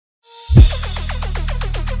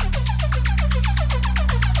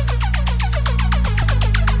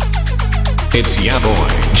It's ya boy,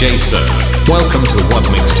 Yeicer. Welcome to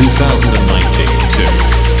Wubmix 2019-2.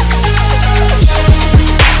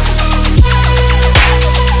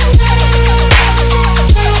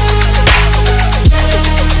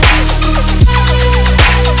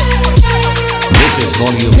 This is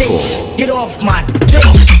volume 4. Get off my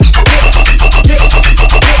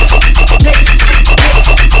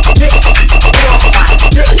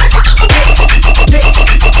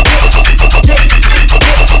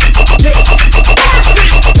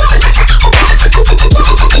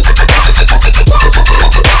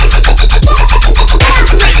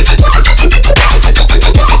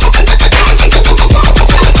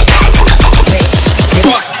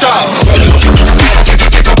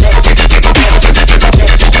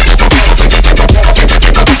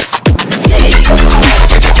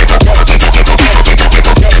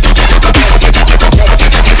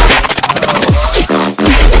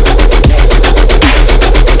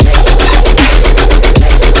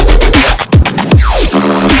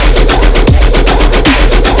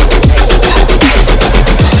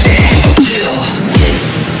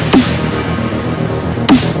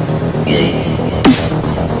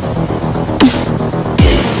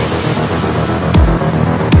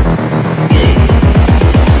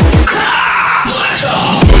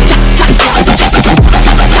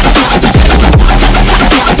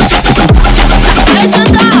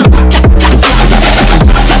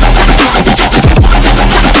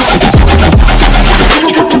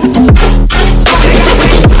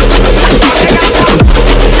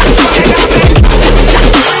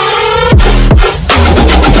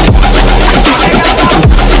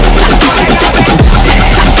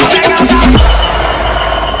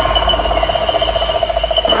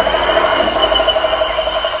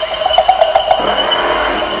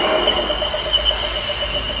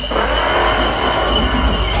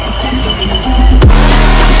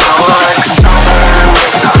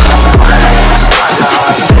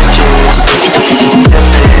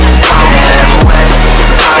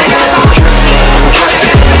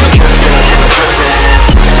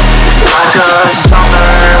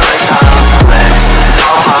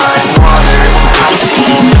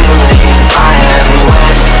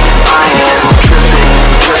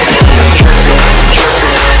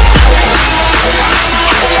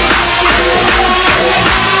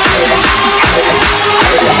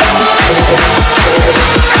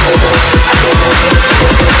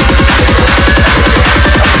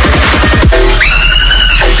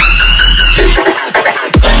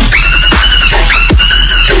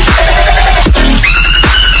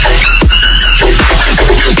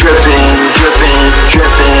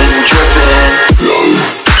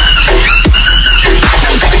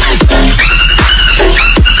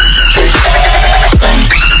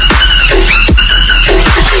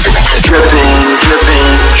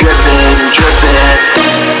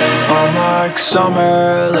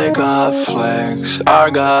Summerlake got flex. I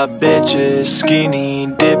got bitches skinny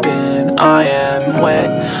dipping. I am wet,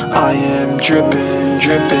 I am dripping,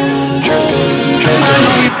 dripping, dripping,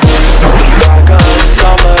 dripping. I got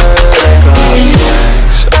Summerlake got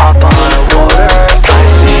flex. Up on water,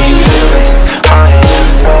 icy feeling. I am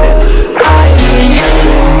wet, I am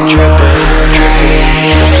dripping, dripping, dripping,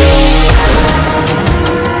 dripping.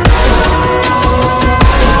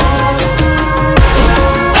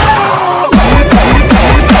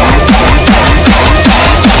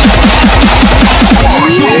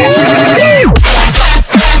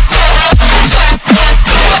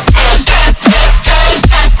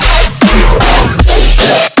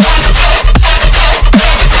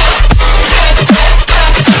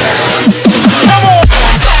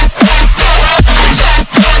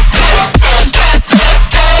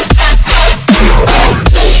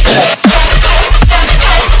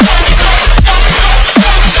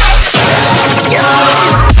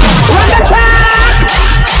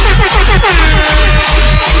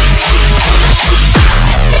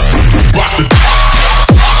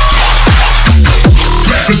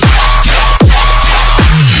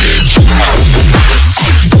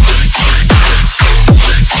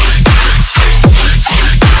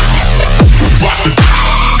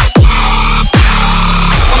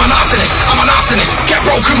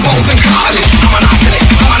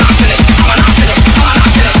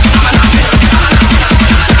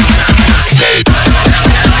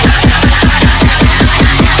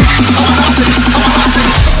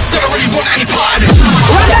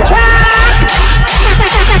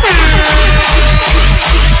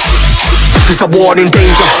 A warning,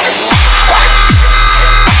 danger.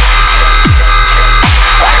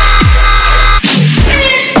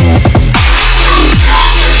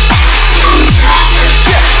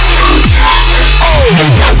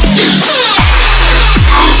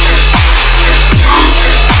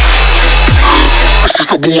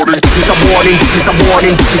 warning. This is a warning. This is a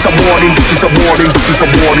warning. This is a warning. This is a warning. This is a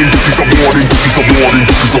warning. This is a warning. This is a warning.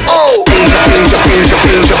 This is a danger.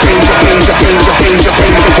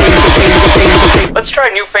 Let's try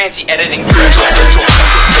a new fancy editing trick.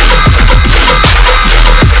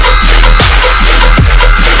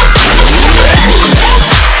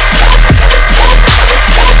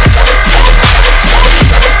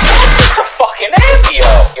 It's a fucking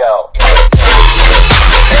ambio. Yo.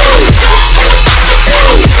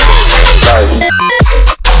 Guys.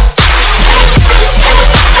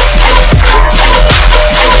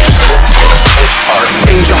 This part.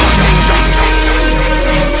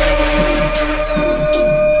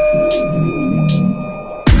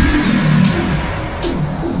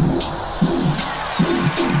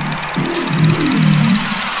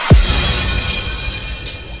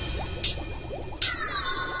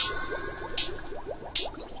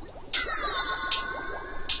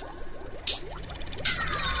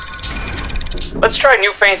 Let's try a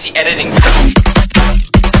new fancy editing trick.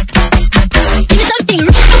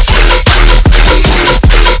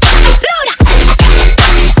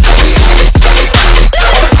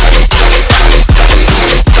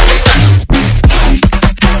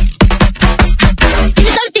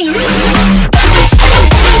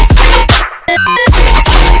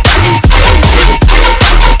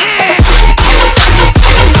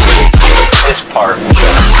 This part.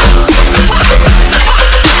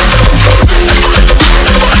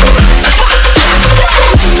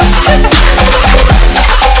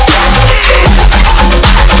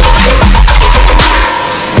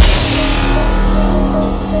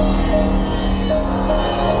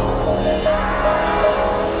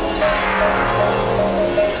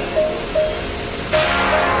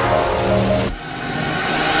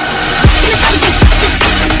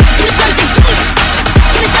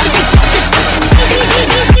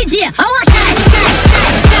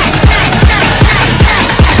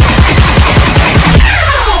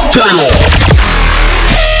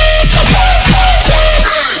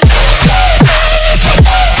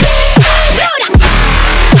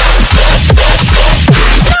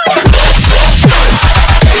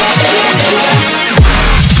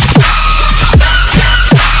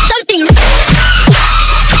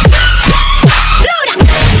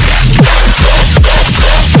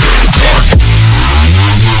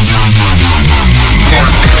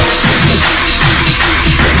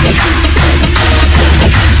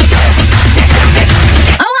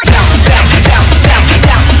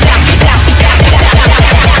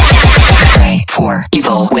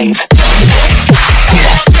 Evilwave.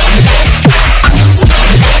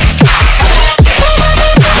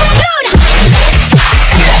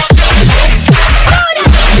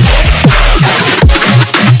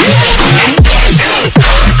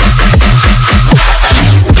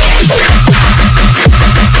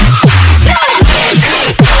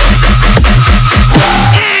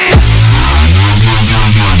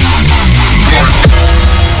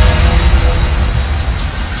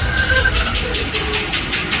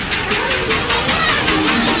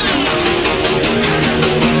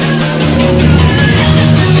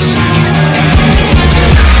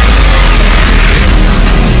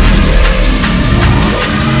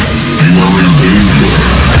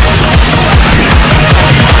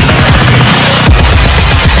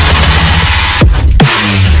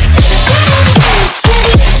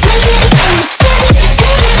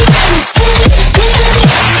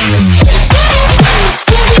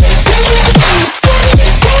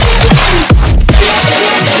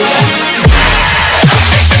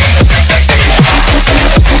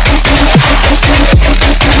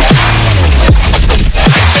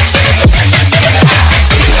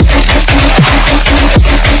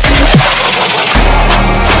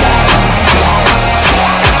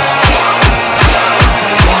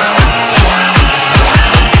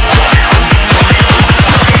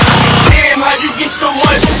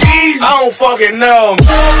 Fucking no.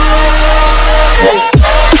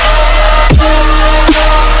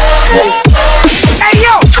 Hey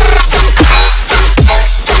yo.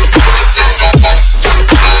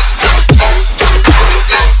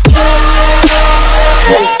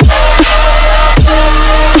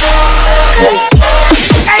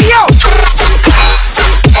 Hey yo.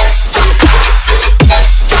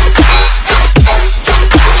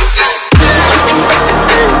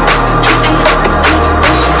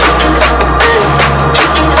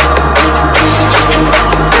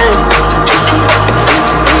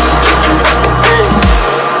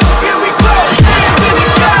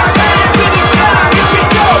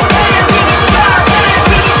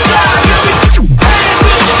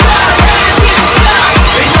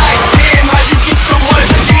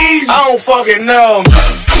 Fucking no.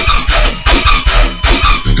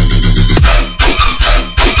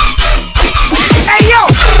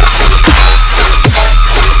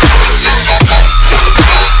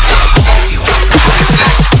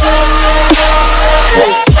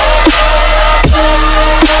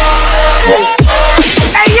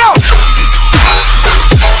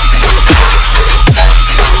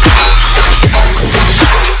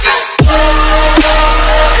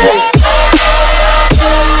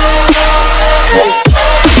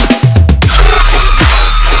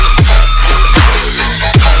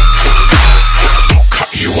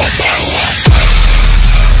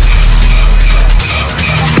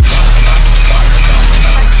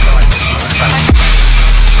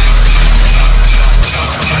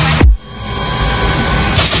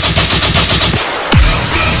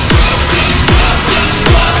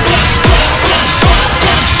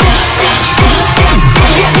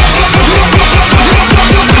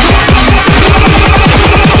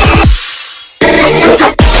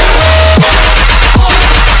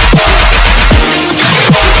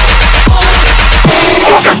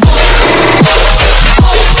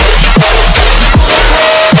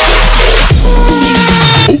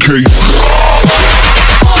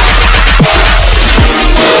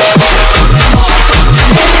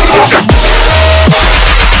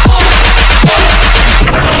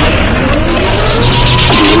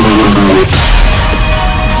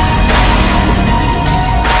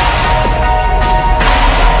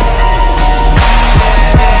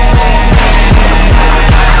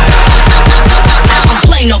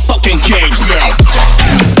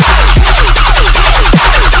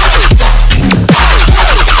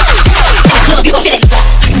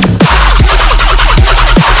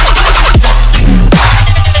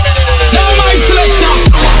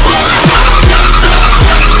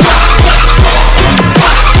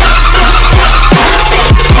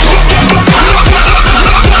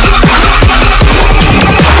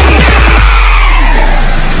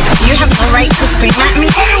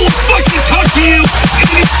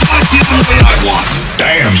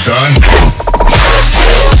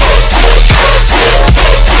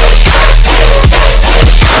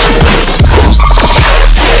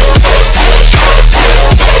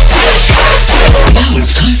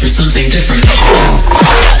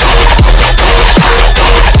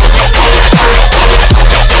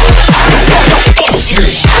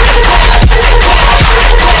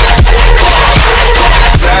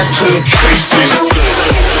 back to the basics.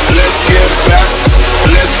 Let's get back,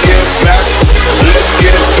 let's get back, let's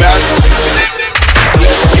get back.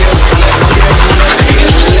 Let's get,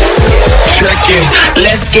 check it.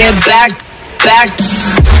 Let's get back.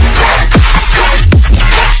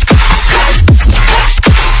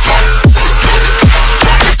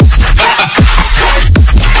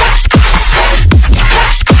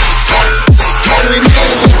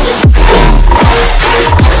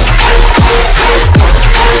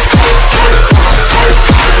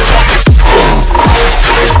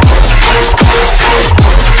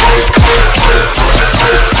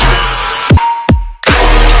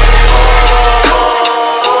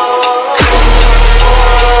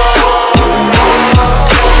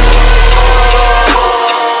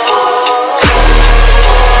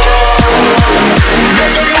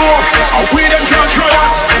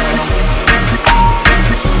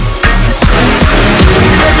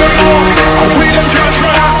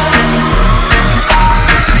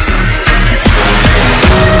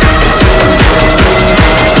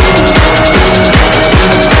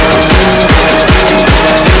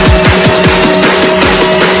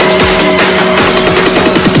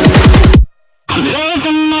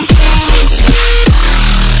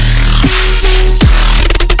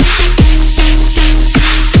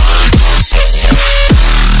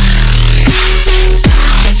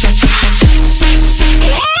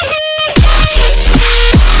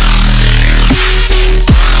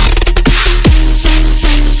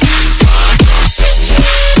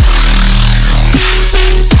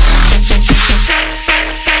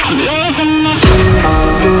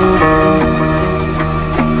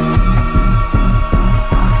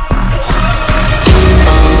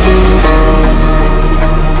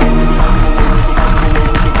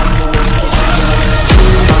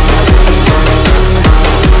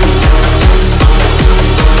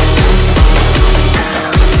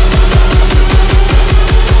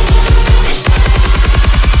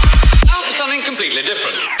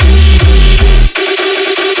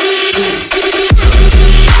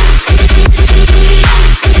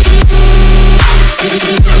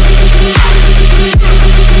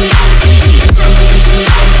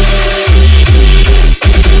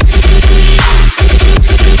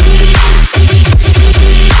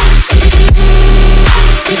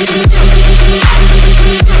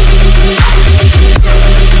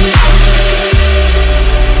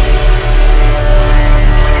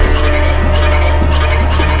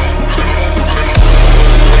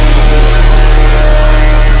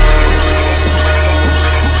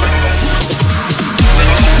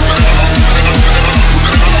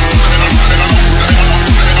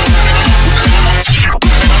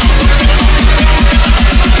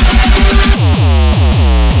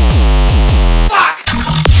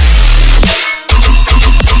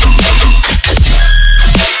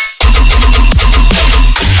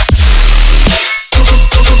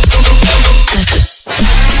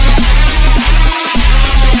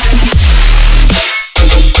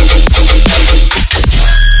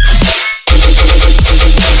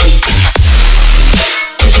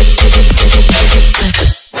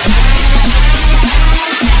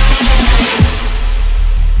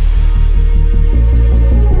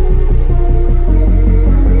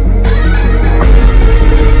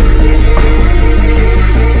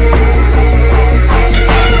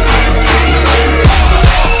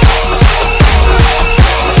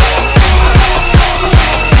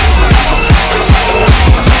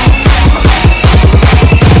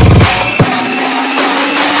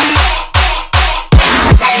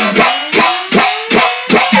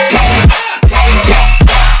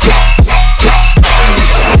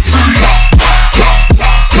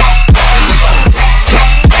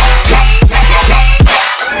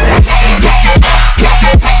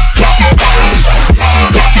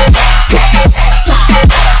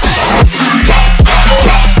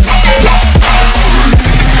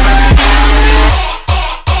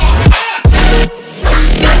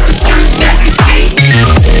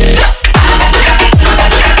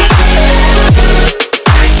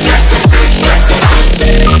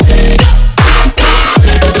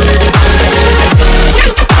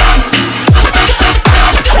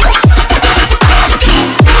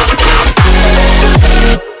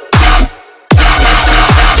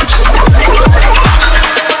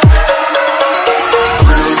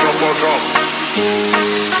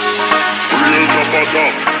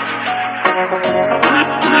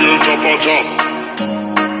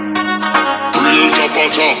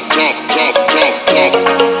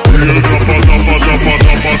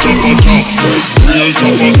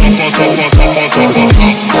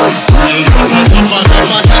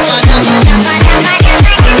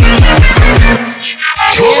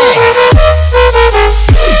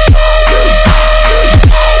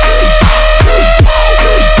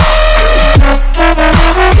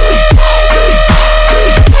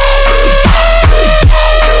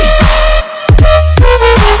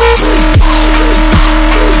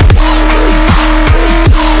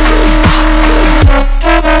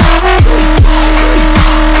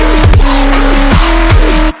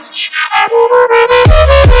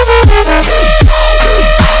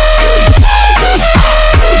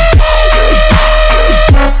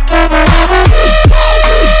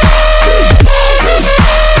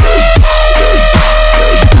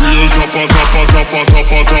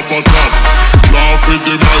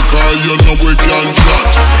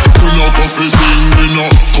 fi sing, we no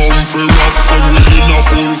come fi rap. When we in a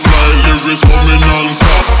full flight, lyrics coming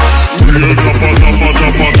non-stop. Real tappa tappa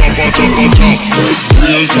tappa tappa tappa tap.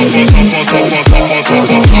 Real tappa tappa tappa tappa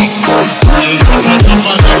tappa tap. Real tappa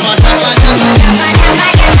tappa tappa tappa tappa tappa.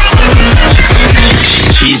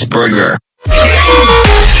 Cheeseburger.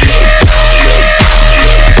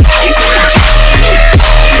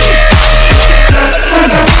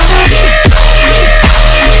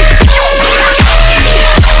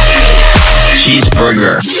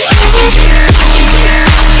 Cheeseburger.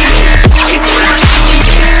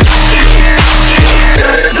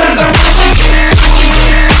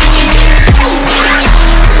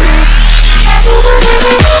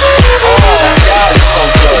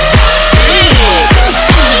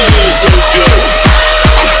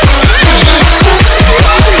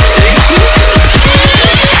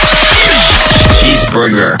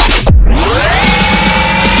 Cheeseburger.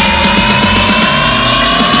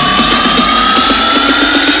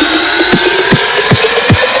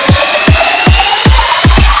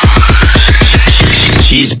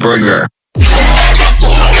 Cheeseburger.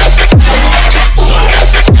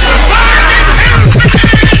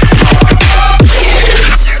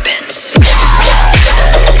 Serpents.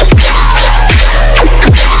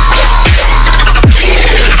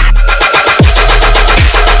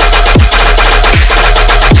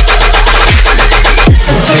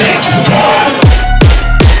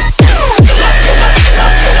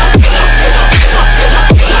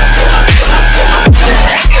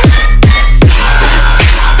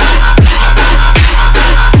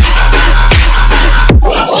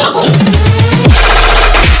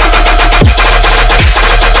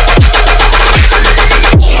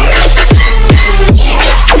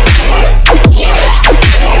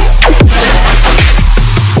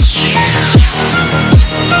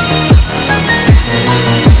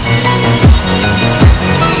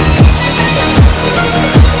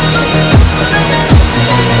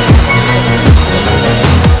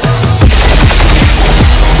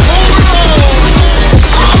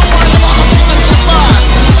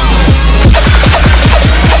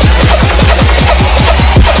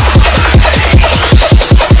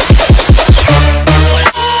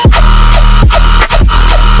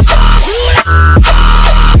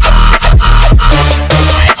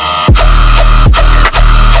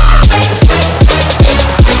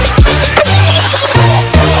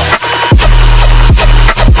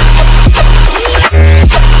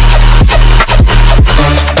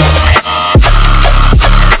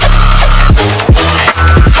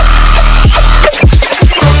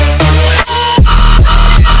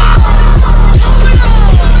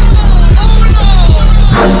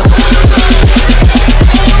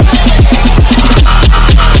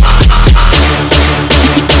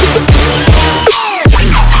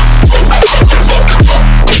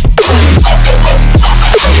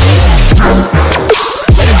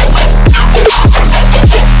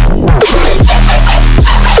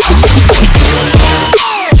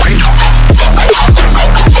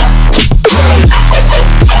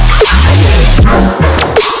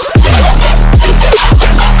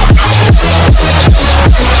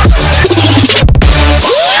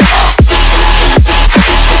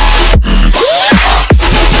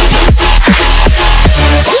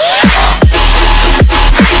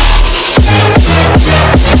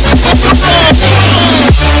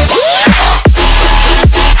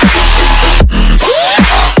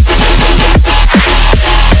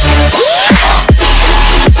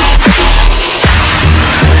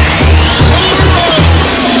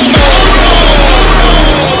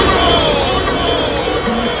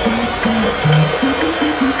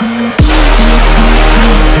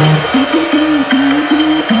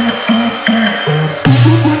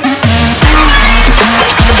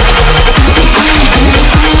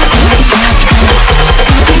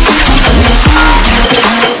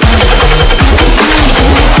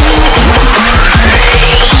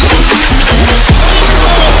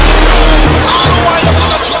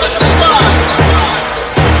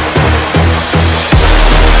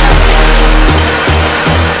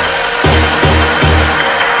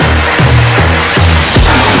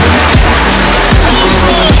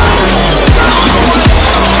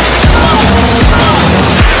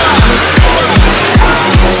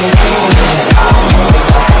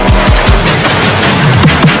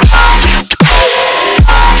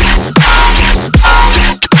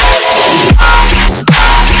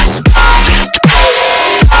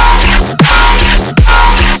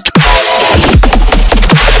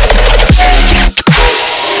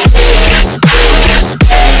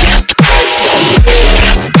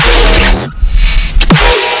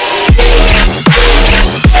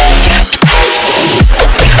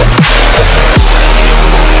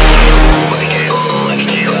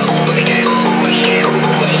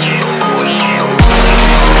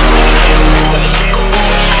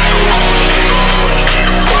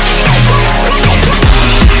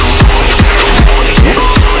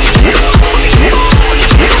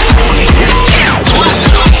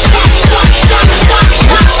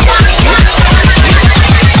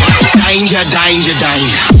 danger, danger,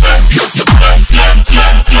 danger.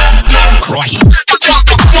 Crikey.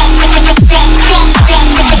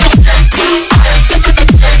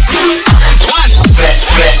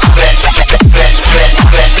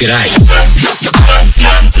 G'day.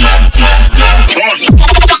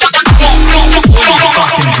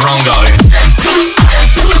 Fucking drongo.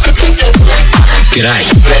 G'day.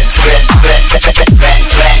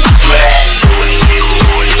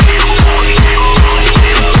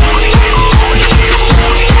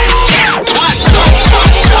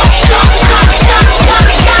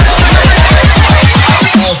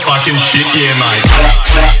 Oh fucking shit, yeah, mate.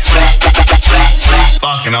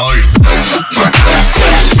 Fucking oath.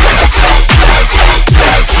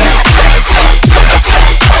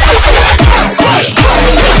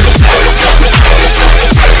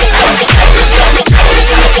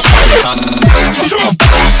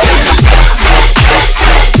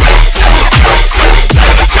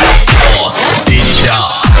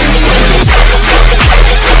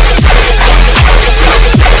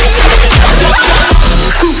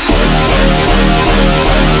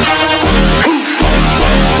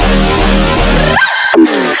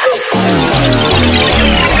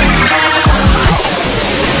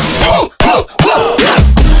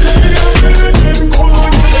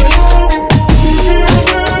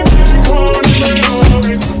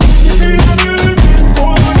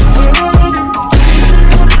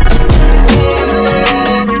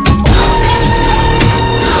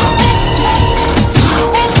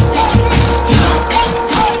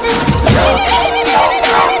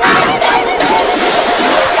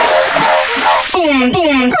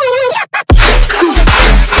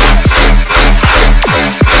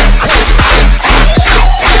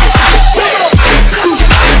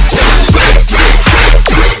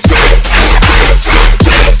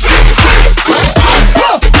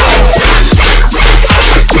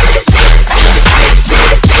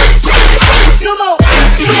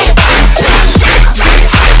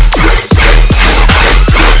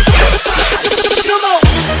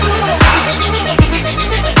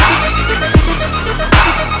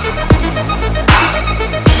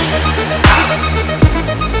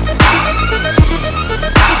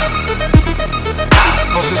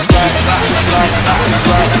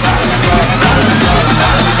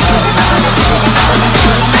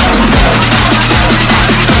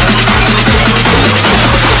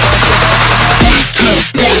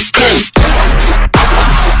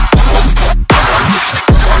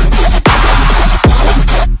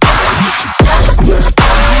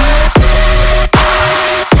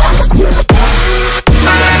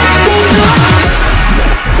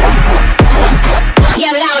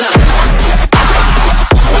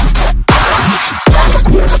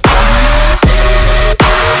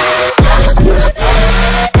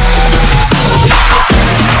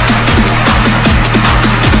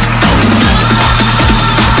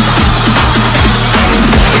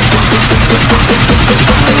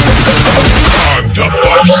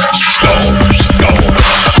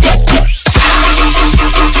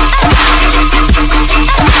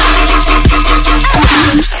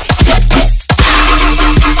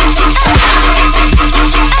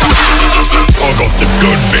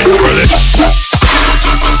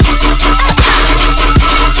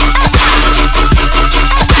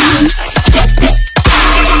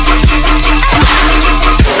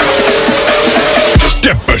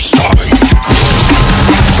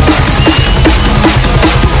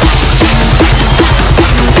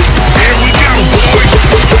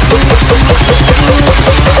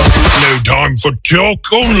 For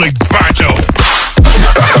joke, only battle.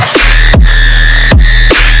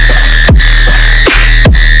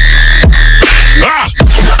 Ah!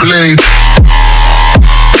 Play.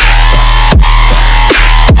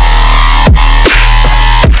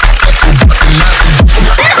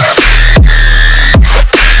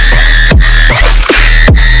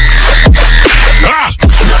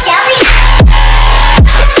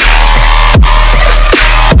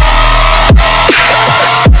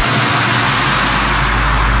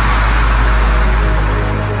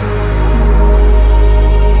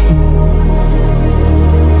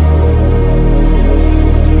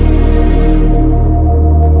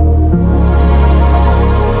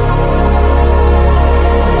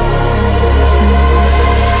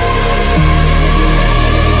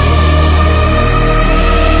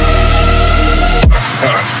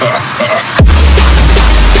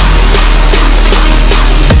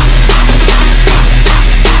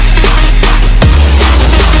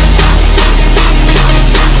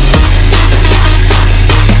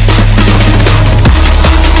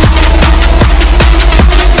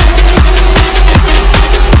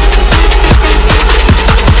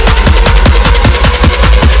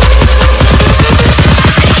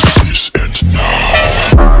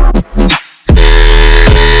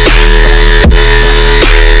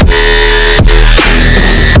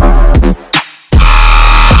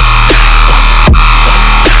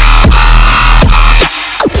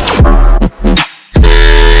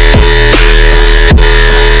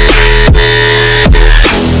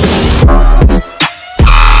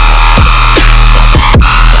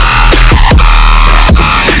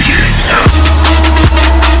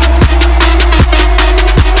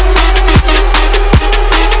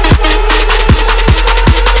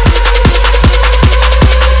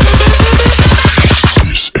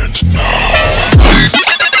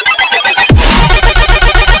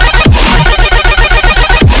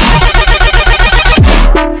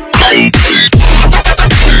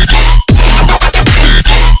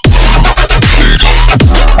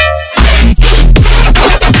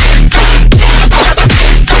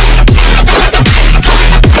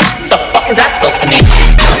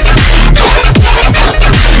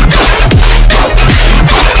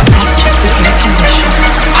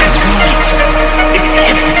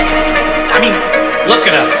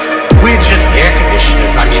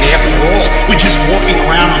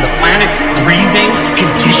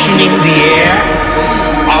 heat the air.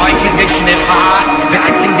 I condition it hot, Dack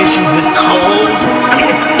conditions it cold. I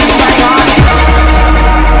mean, it's symbiotic.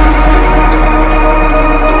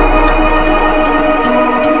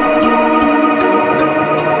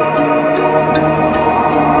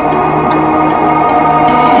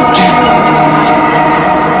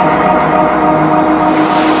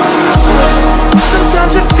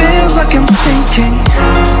 Sometimes it feels like I'm sinking,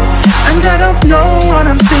 and I don't know what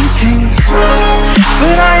I'm thinking,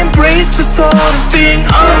 but I embrace the thought of being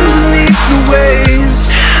underneath the waves.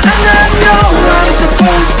 And I know I'm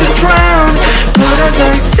supposed to drown, but as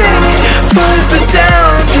I sink further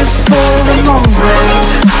down just for a moment,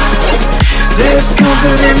 there's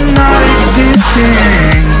comfort in not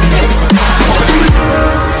existing.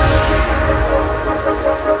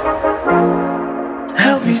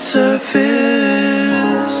 Help me surface.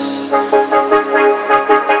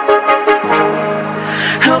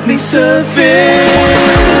 Help me surface.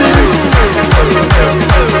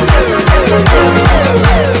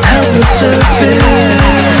 Help me surface.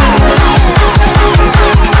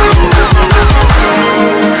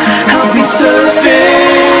 Help me surface.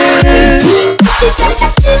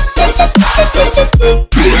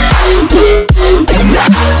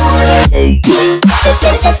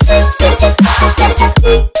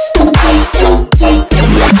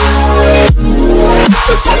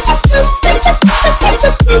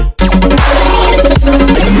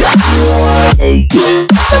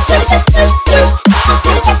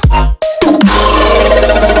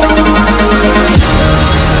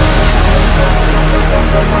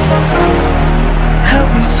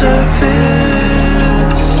 Help me surface.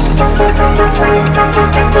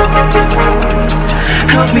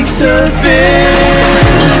 Help me surface.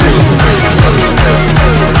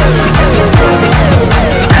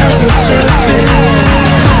 Help me surface.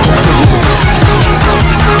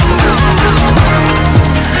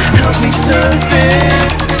 Help me surface.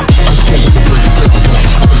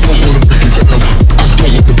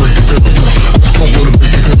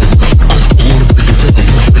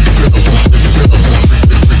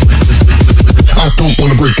 I don't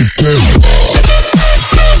wanna break it down.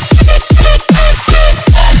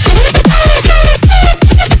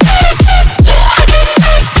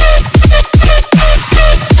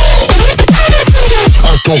 I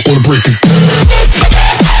don't wanna break it down.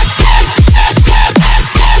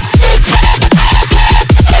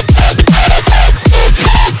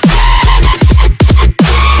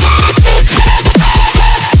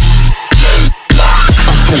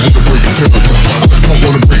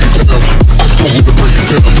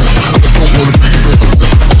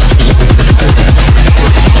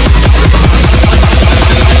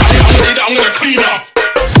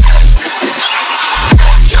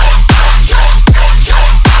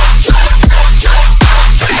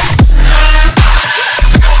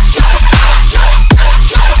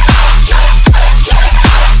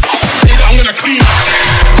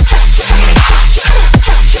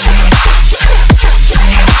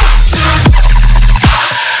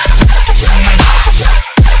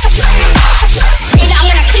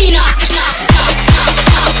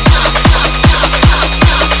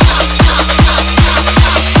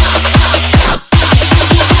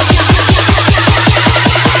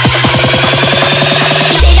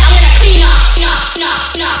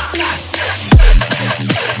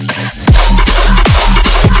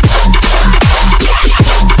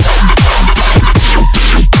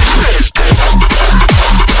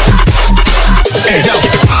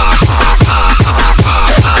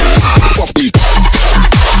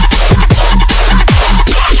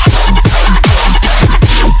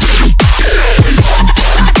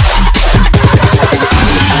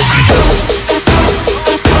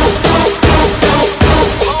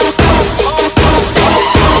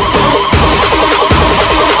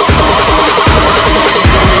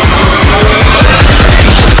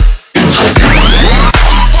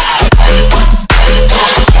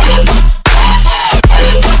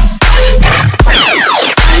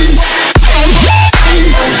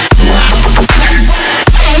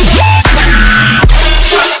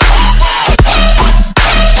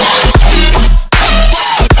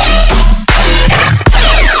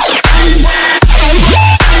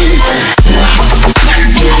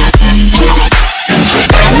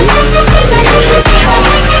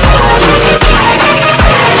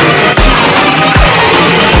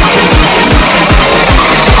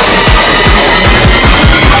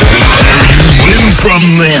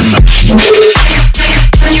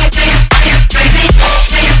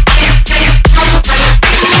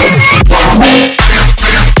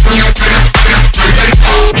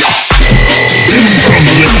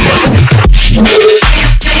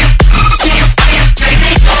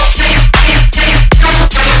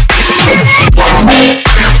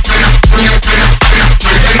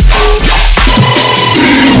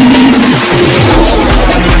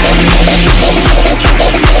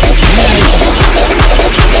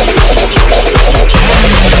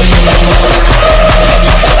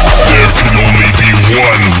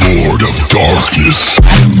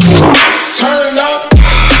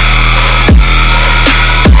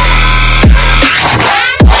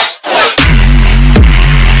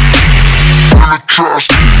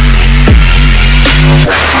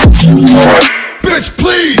 Bitch,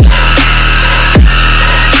 please.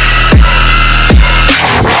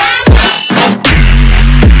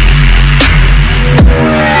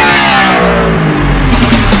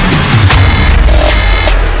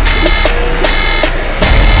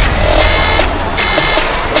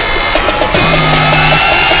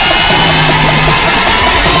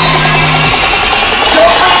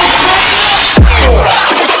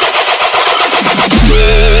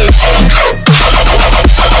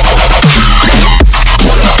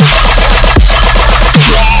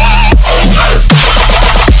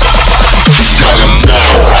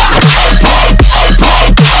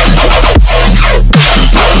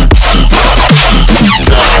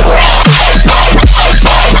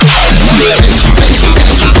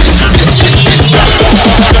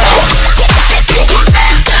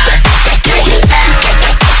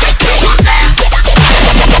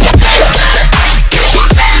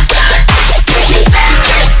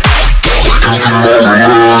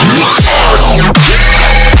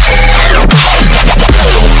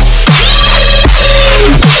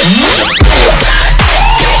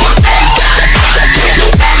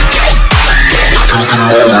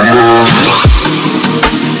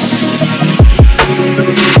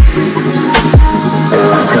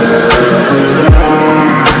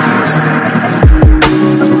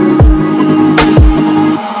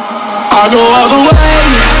 I go all the way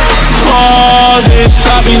for this.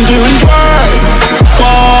 I've been doing work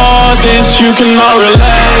for this. You cannot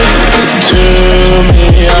relate to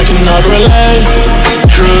me. I cannot relate.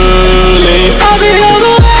 Truly, I'll be all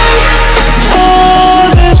the way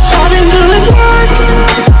for this. I've been doing work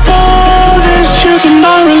for this. You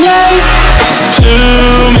cannot relate to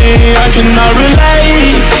me. I cannot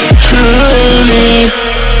relate. Truly.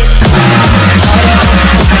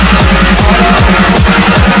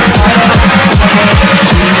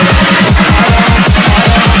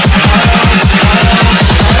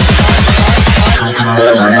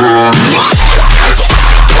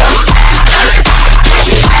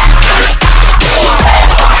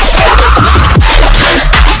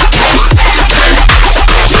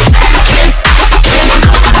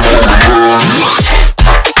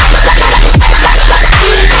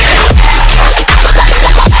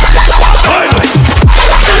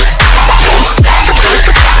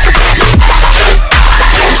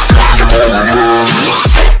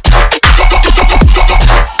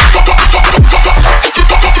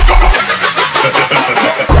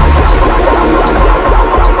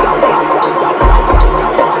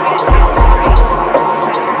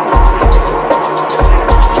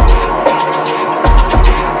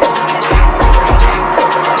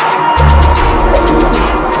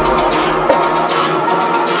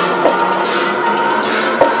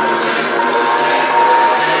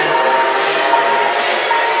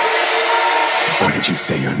 What did you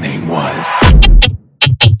say your name was?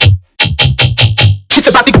 Shit's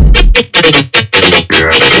about to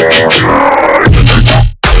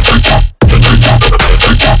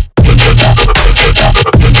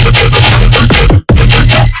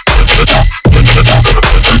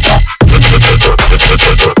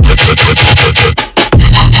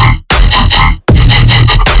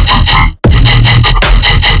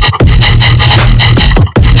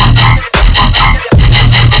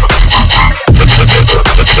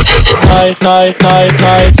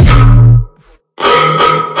night.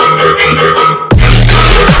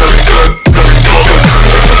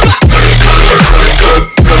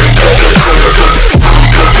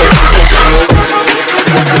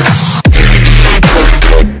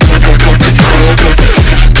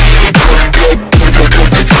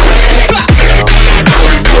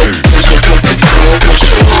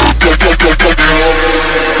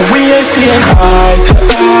 We ain't seeing eye to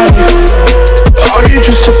eye. Are you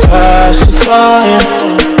just to pass the time?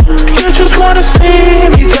 You just wanna see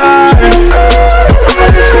me die.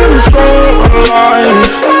 I'm feeling so alive.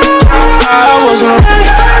 I wasn't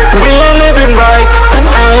right, we ain't living right, and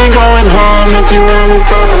I ain't going home if you want me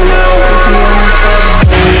for the night. If you want me for the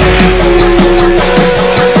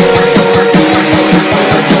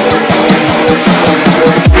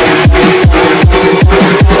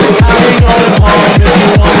I ain't going home if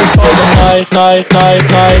you want me for the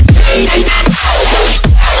night.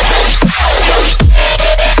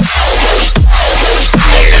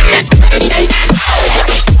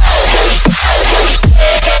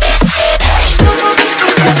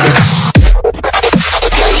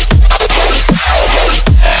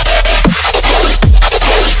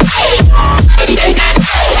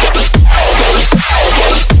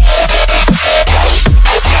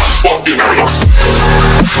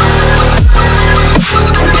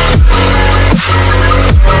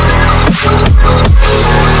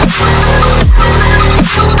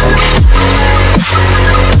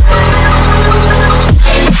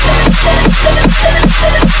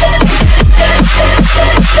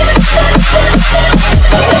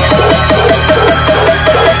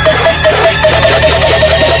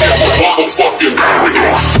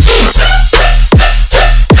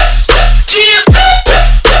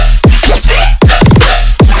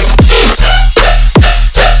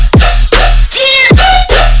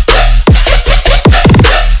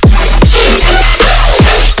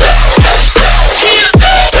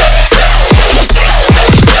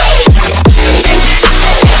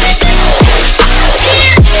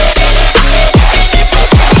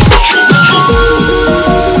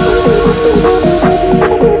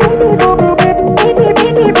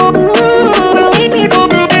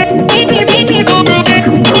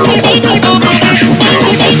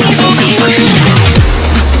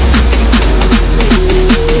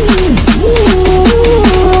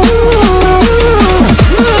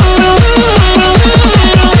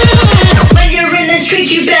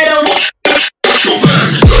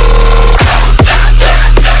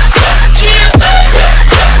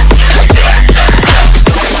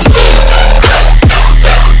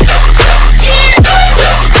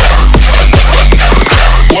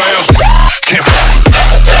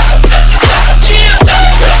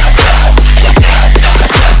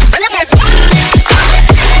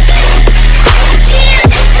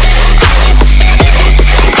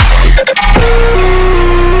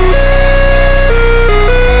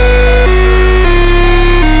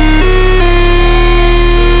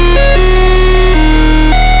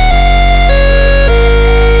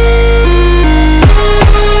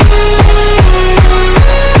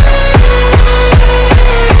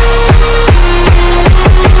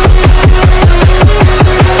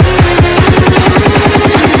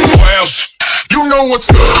 know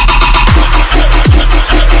what's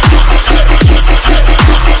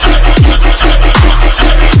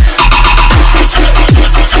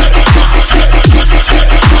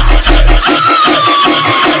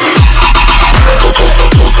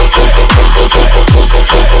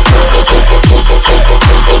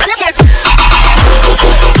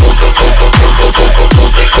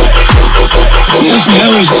There's no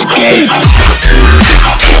escape.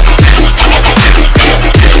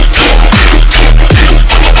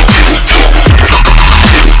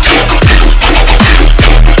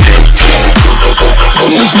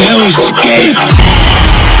 There's no escape.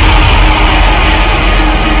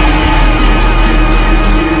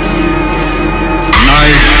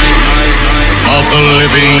 Night of the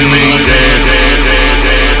living dead.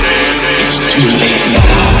 It's too late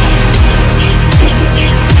now.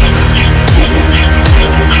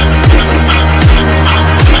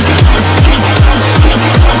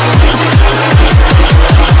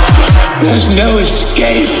 There's no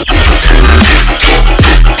escape.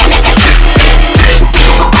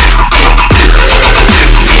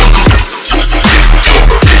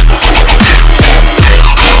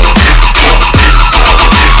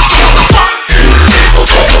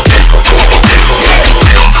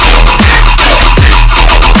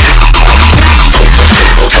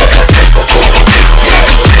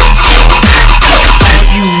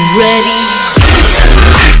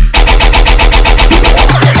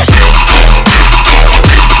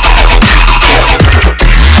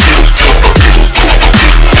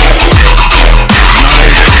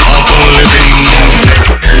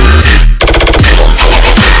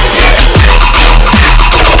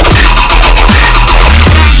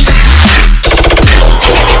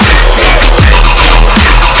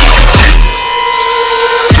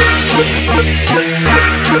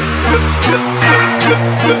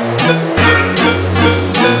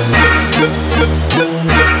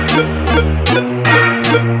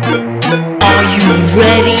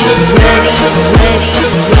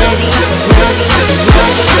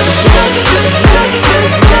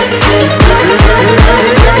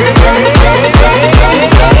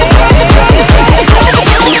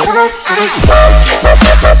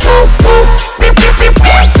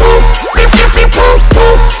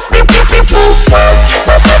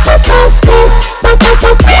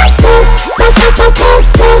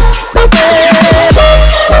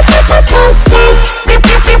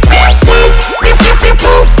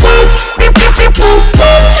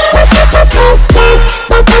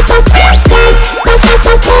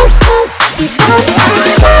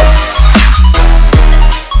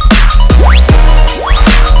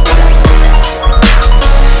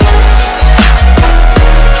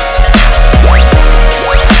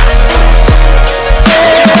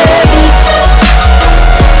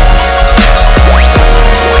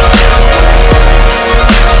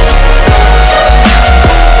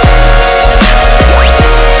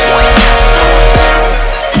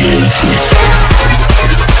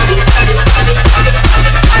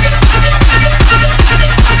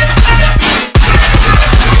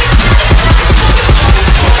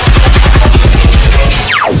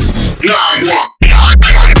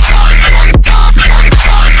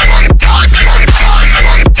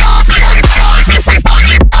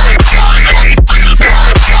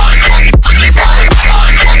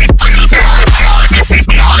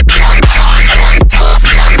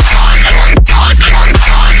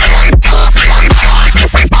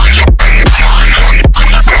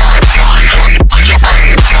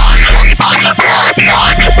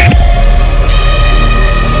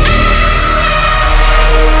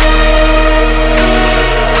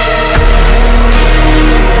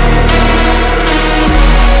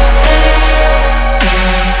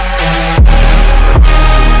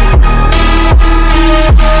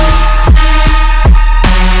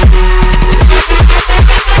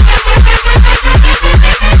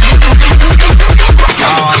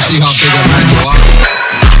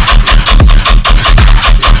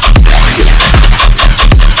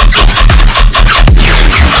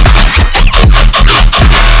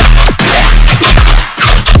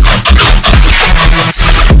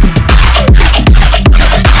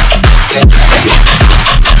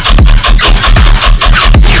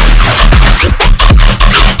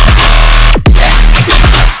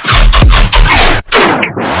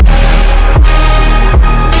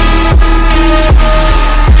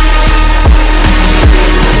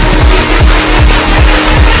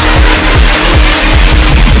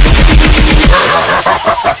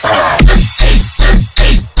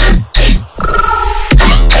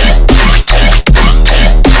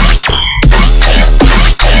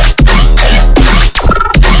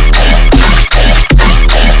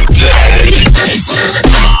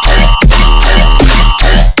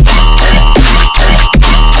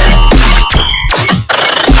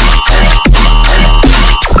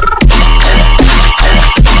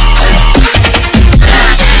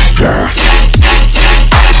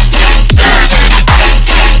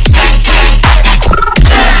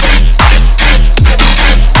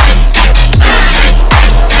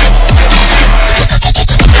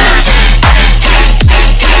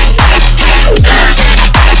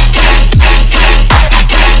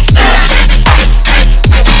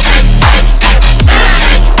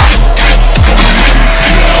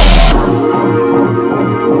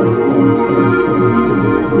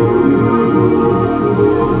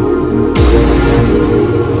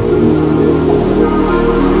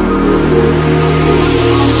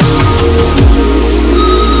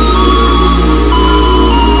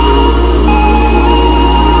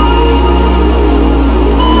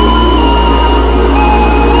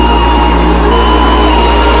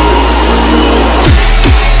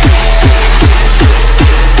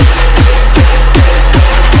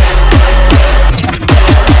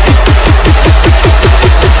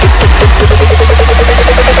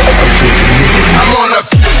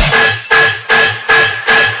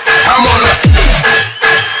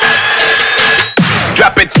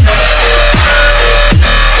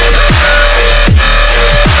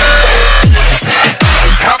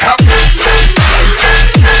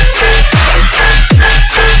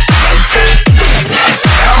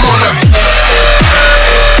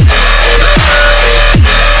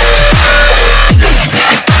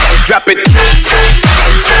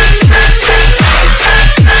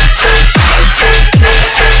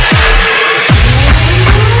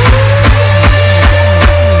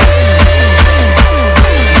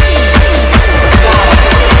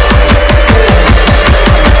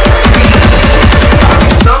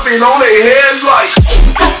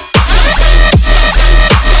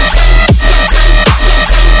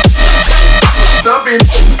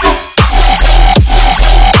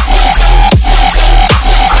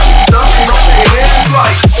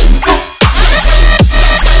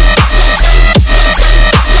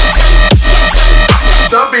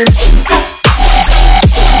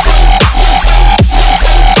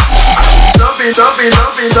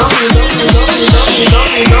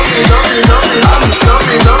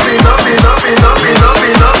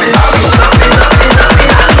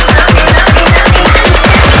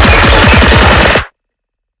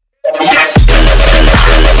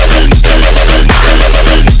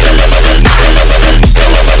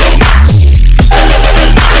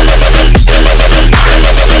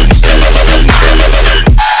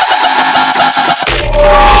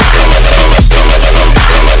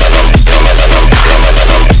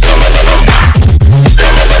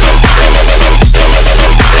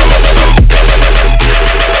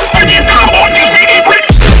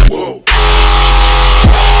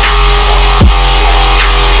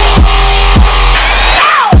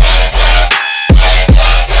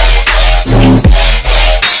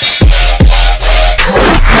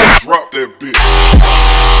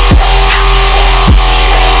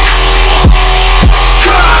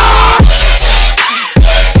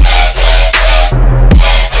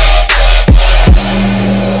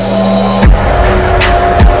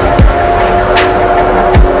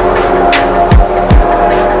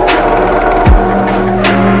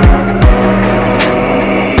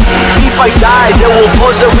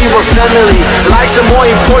 That we were family, likes are more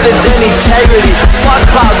important than integrity. Fuck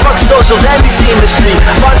cloud, fuck socials, and the industry.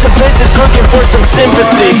 Bunch of bitches looking for some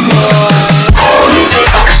sympathy.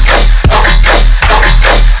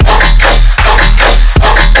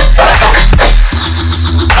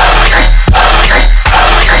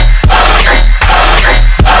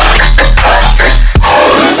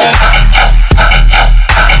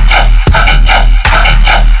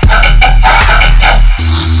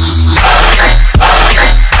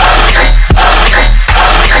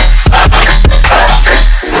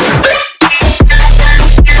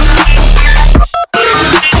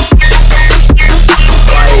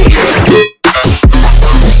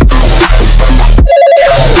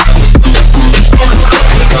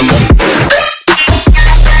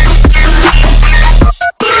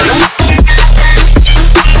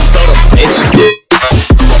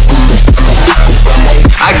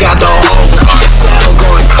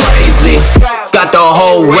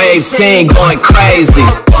 Scene going crazy.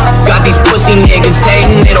 Got these pussy niggas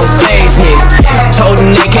hating, they don't faze me.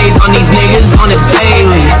 Toting AKs on these niggas on the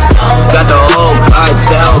daily. Got the whole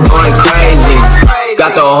cartel going crazy.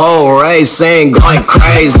 Got the whole race scene going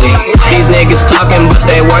crazy. These niggas talking but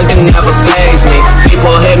their words can never faze me.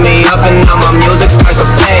 People hit me up and now my music starts to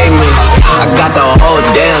pay me. I got the whole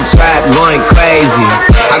damn trap going crazy.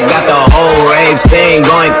 I got the whole rave scene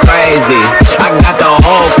going crazy. I got the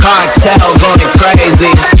whole cartel going crazy.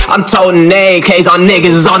 I'm toting AKs on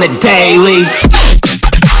niggas on the daily.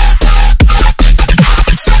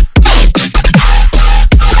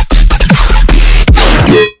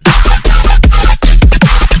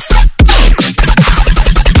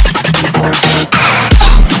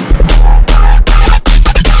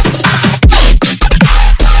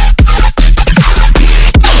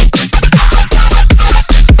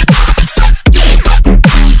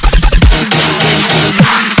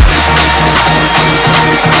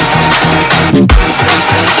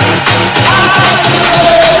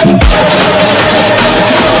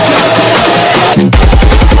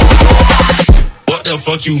 What the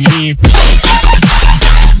fuck you mean?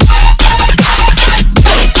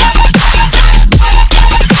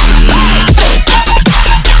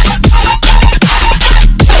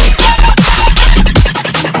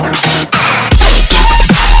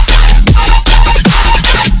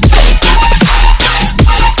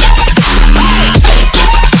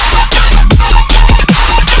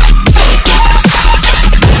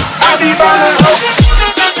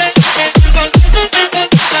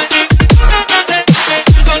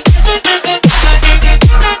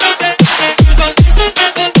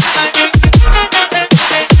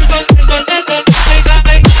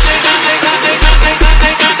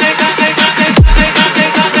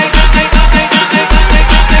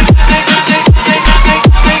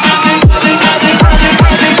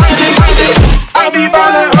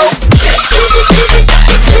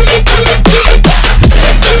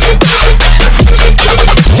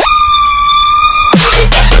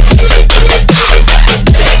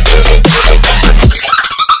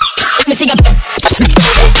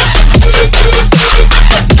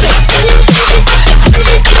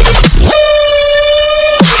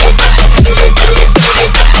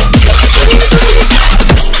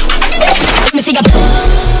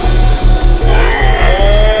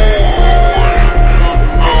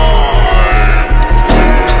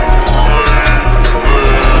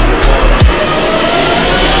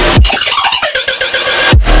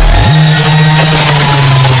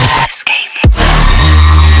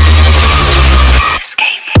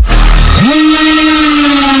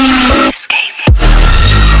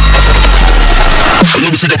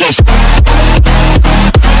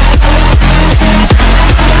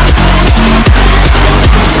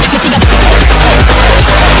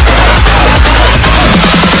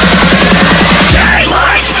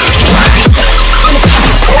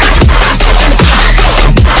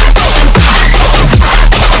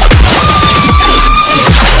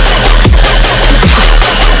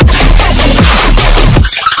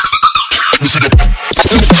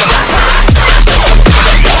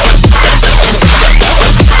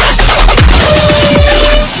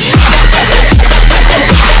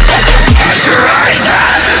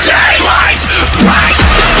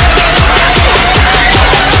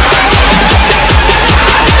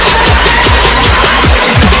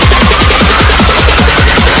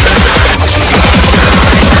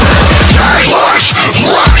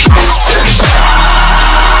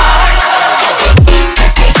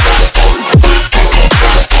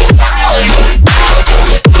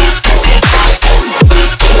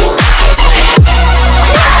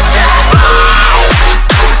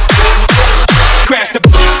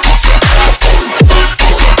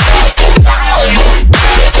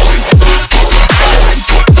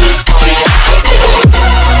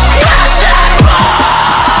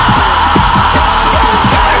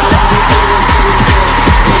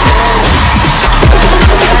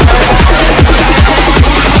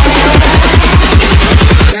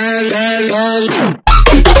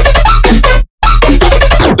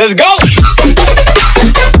 Let's go.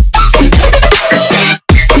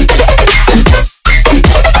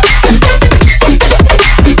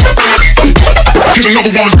 Here's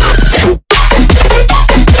another one.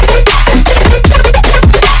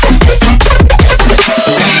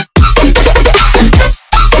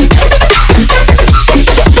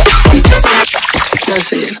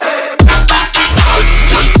 That's it.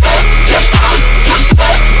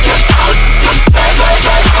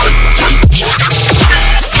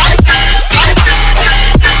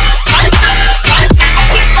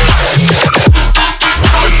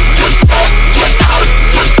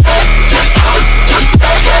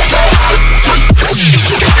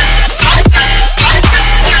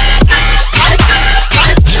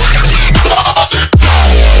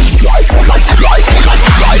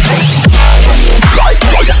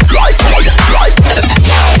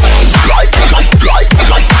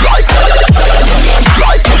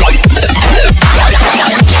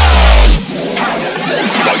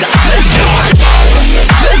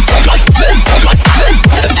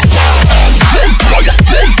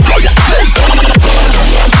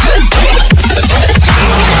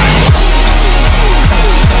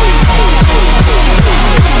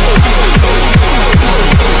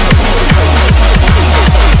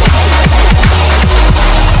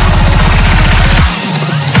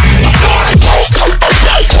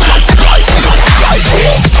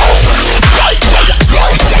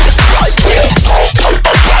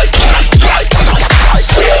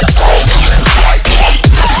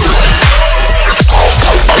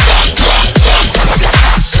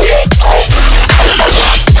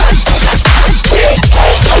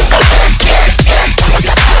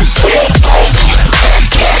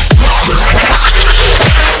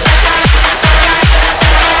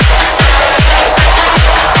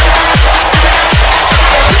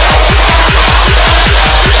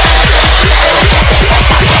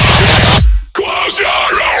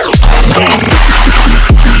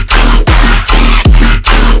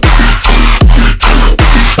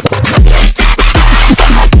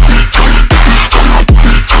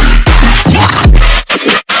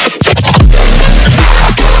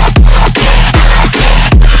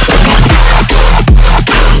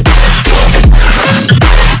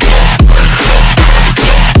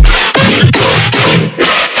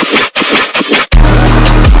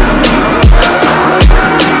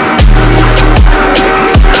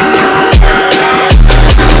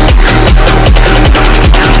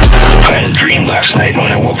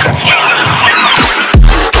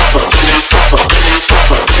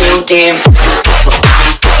 Damn.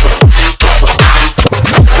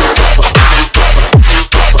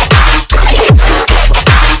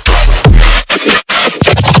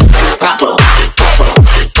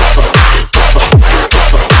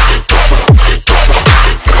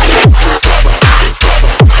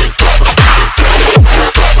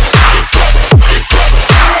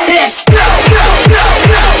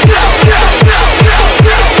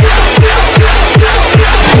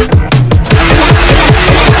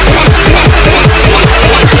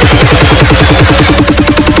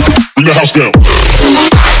 Bring the house down.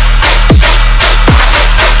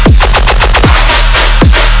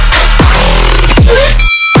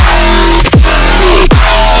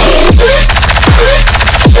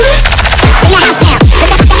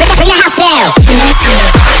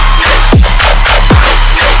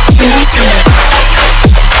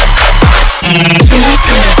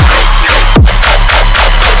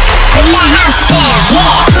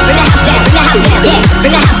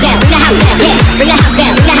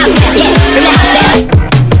 Bring the house down.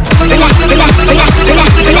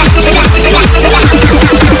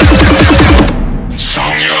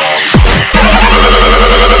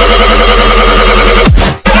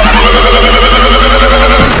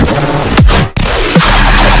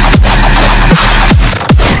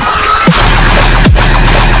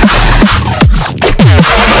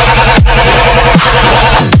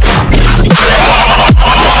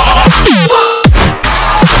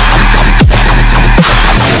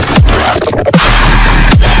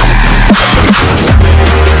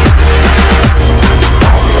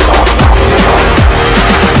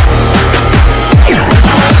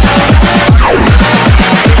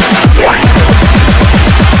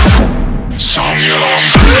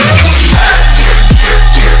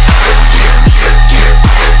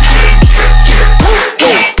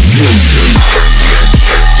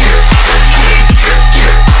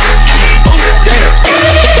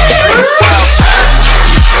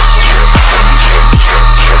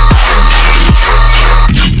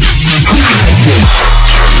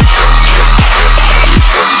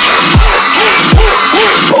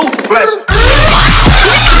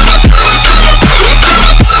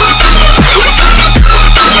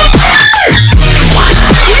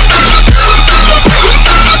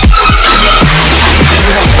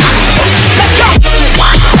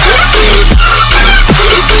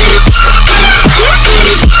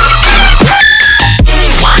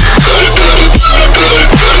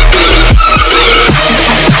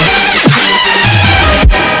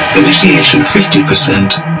 Initiation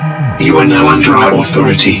 50%. You are now under our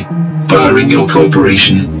authority. Barring your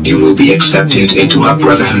cooperation, you will be accepted into our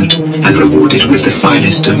brotherhood and rewarded with the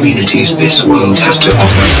finest amenities this world has to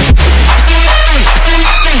offer.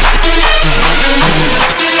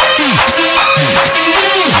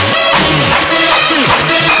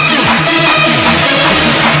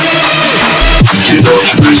 Do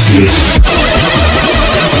not resist.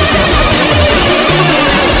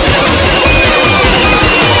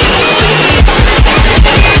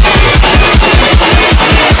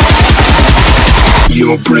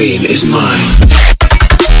 Your brain is mine.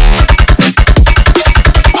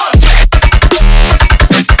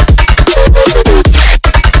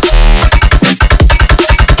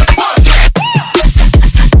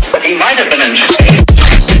 He might have been interesting.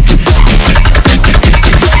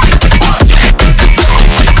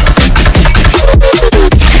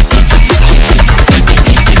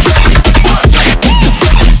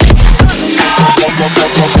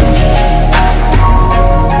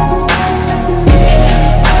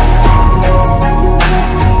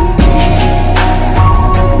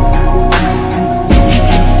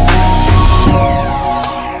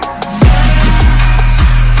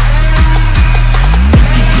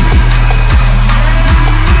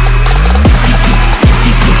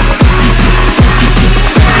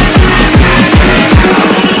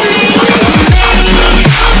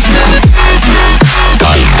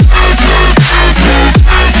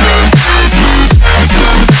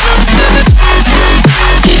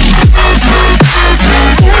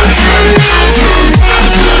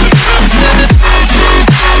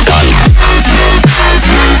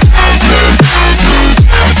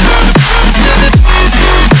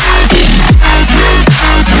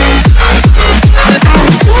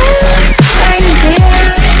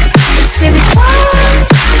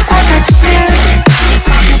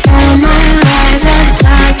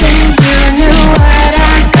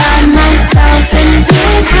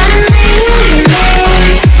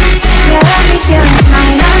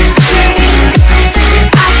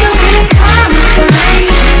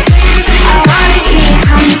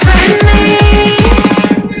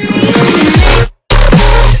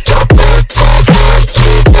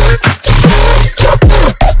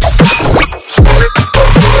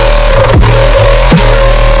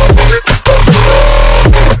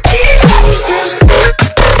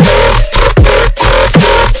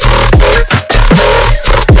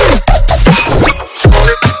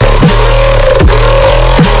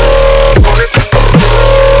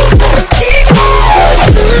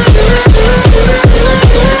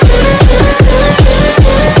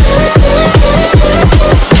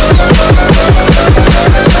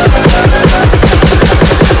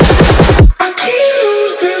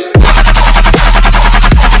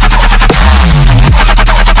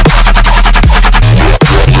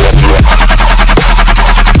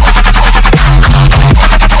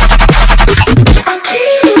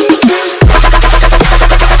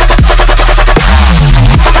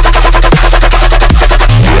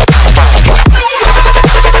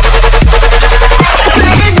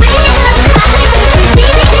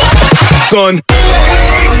 Son.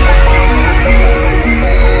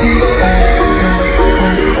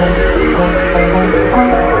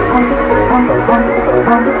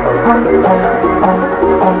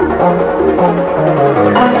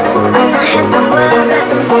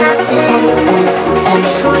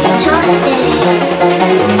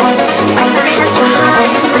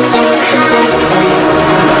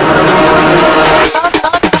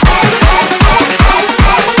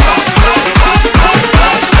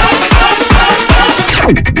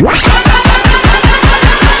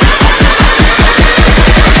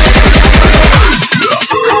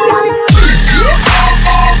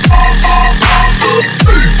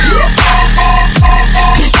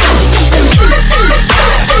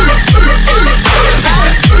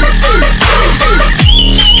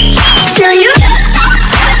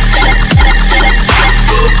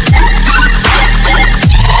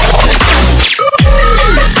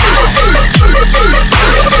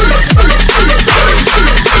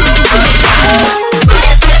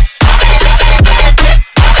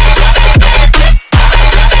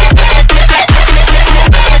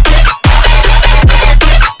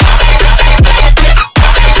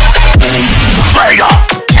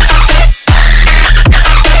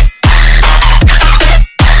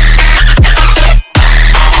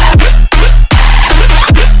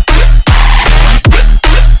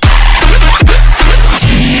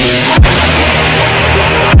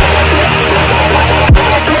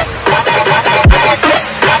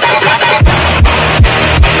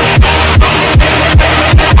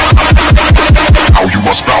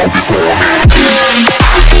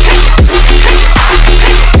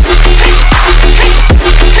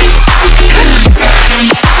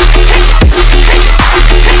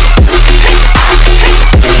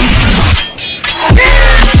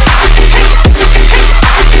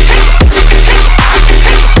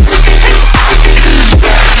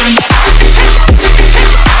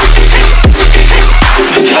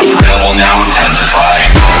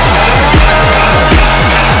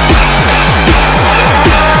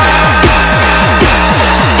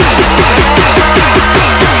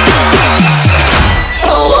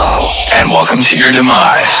 their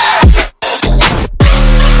demise.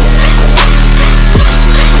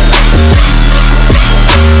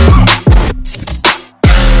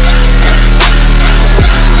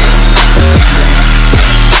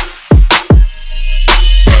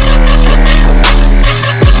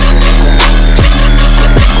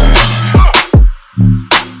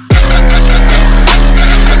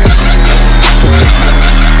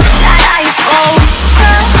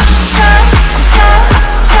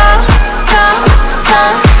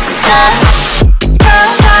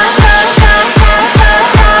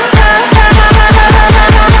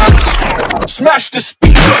 Smash the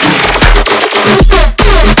speakers!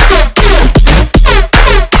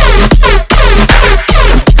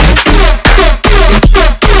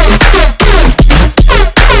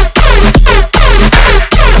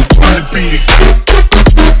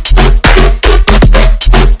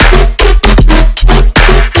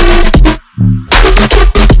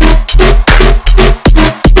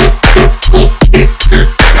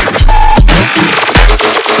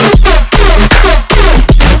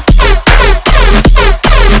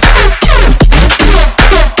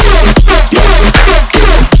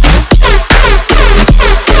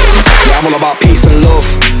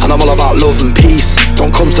 Love and peace,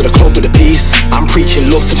 don't come to the club with a piece. I'm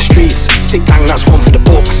preaching love to the streets. Sick gang, that's one for the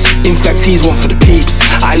books. Infectees, one for the peeps.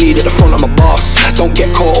 I lead at the front, I'm a boss. Don't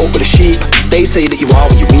get caught up with the sheep. They say that you are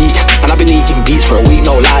what you eat, and I've been eating beats for a week,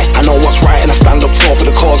 no lie. I know what's right and I stand up tall for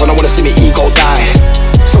the cause, and I wanna see my ego die.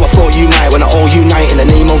 So I thought you might when I all unite in the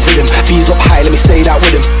name of rhythm. V's up high, let me say that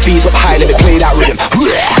with him. V's up high, let me play that rhythm.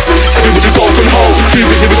 With the golden hole, too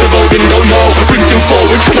busy with the golden, don't know. Bring things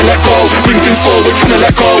forward, tryna let go. Bring things forward, tryna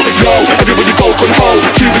let go. Yo, everybody golden hole,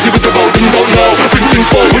 too busy with the golden, don't know. Bring things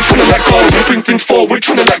forward, tryna let go. Bring things forward,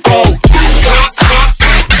 tryna let go.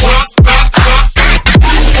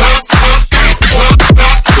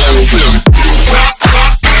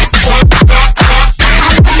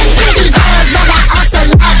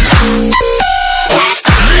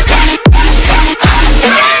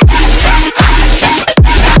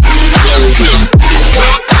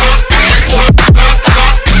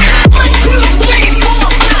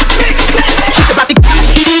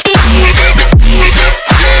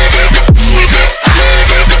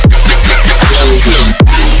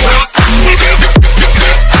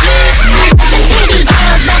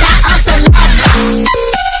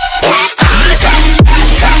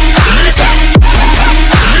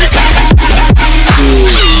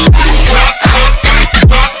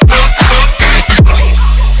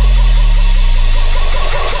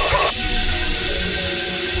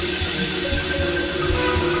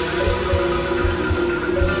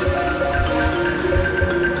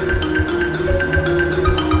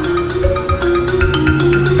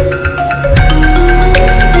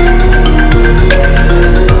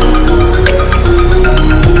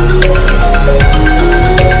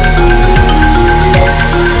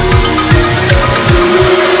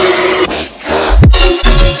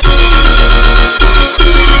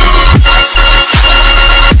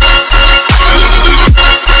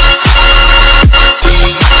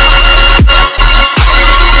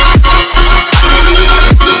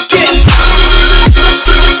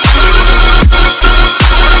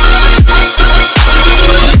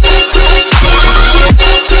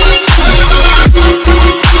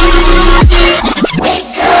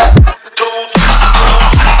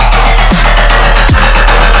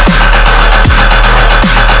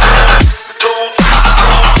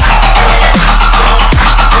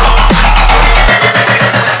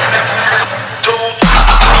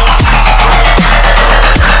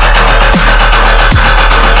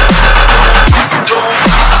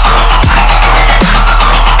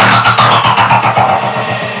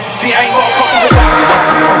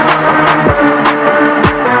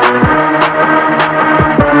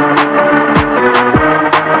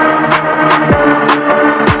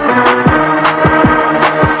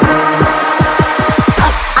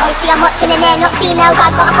 females,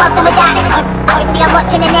 I've got a problem with that. Obviously I'm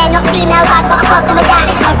watching and they're not females, I've got a problem with that.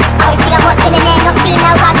 Obviously I'm watching and they're not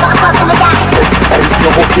females, I've got a problem with that.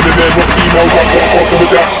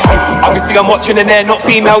 Obviously I'm watching and they're not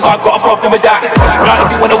females, I've got a problem with that. Right,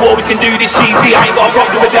 if you want a war we can do this, GC, I ain't got a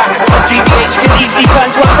problem with that. GBH can easily turn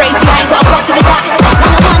to a crazy, I ain't got a problem with that.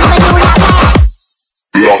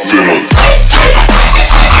 Locked in.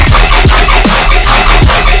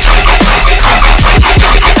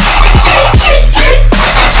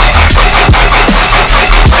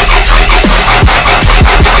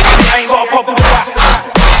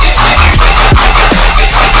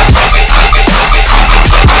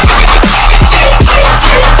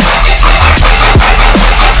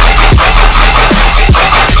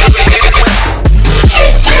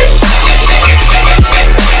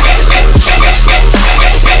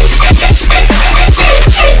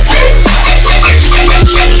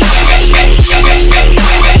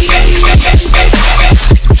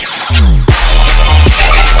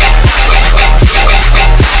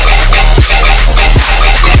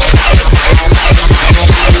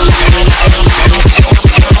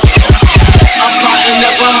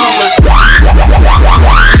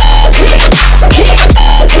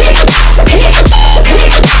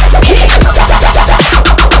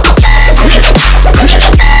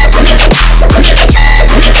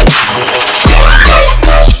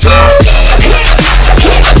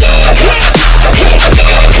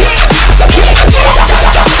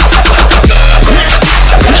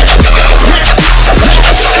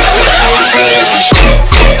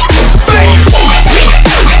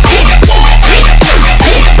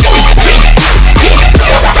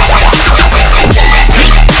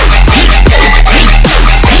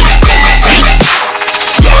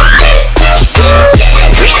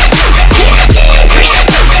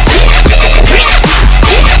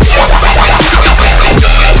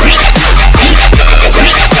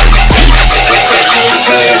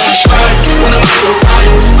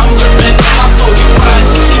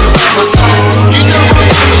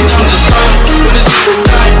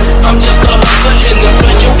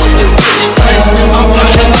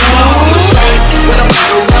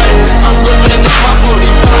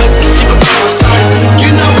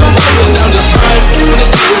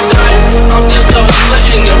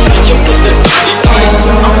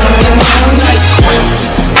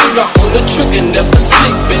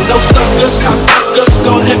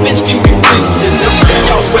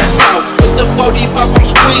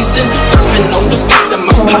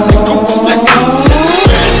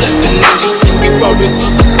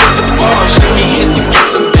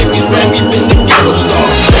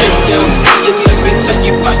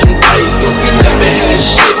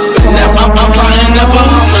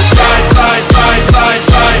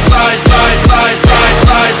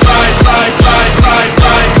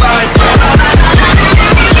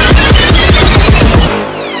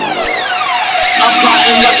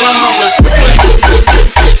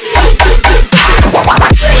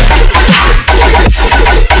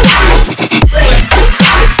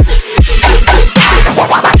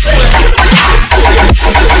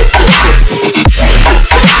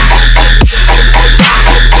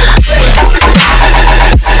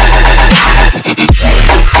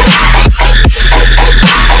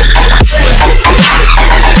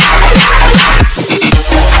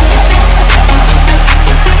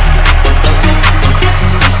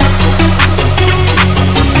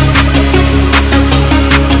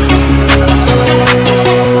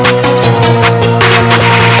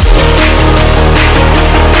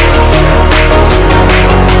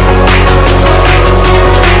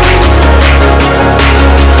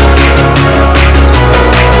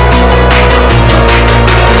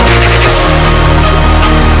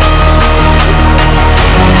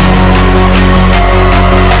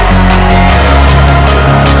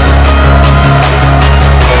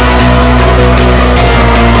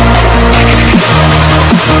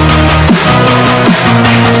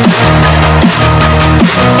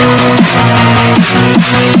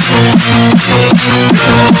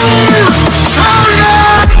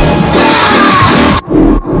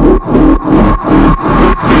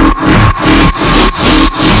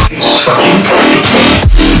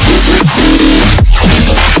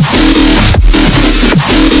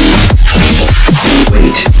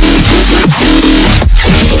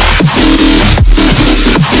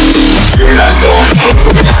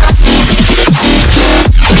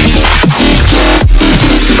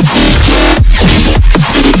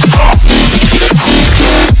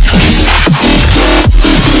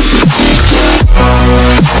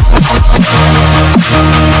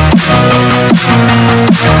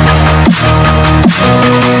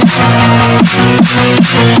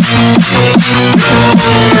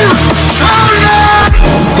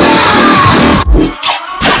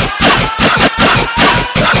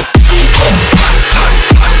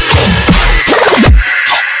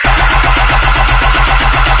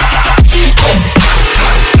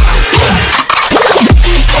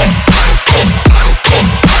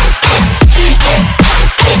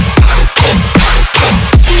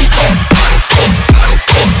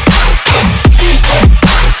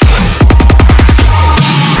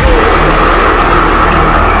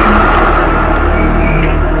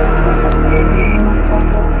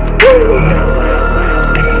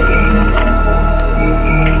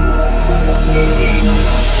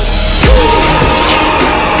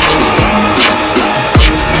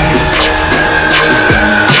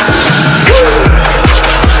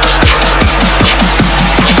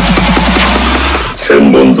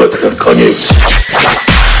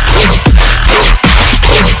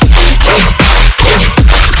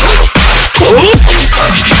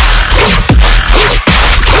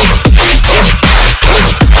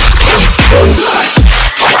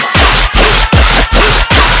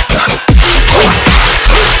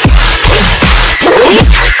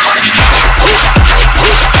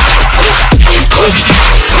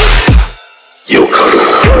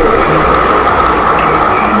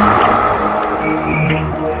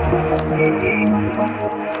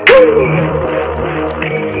 Brooding.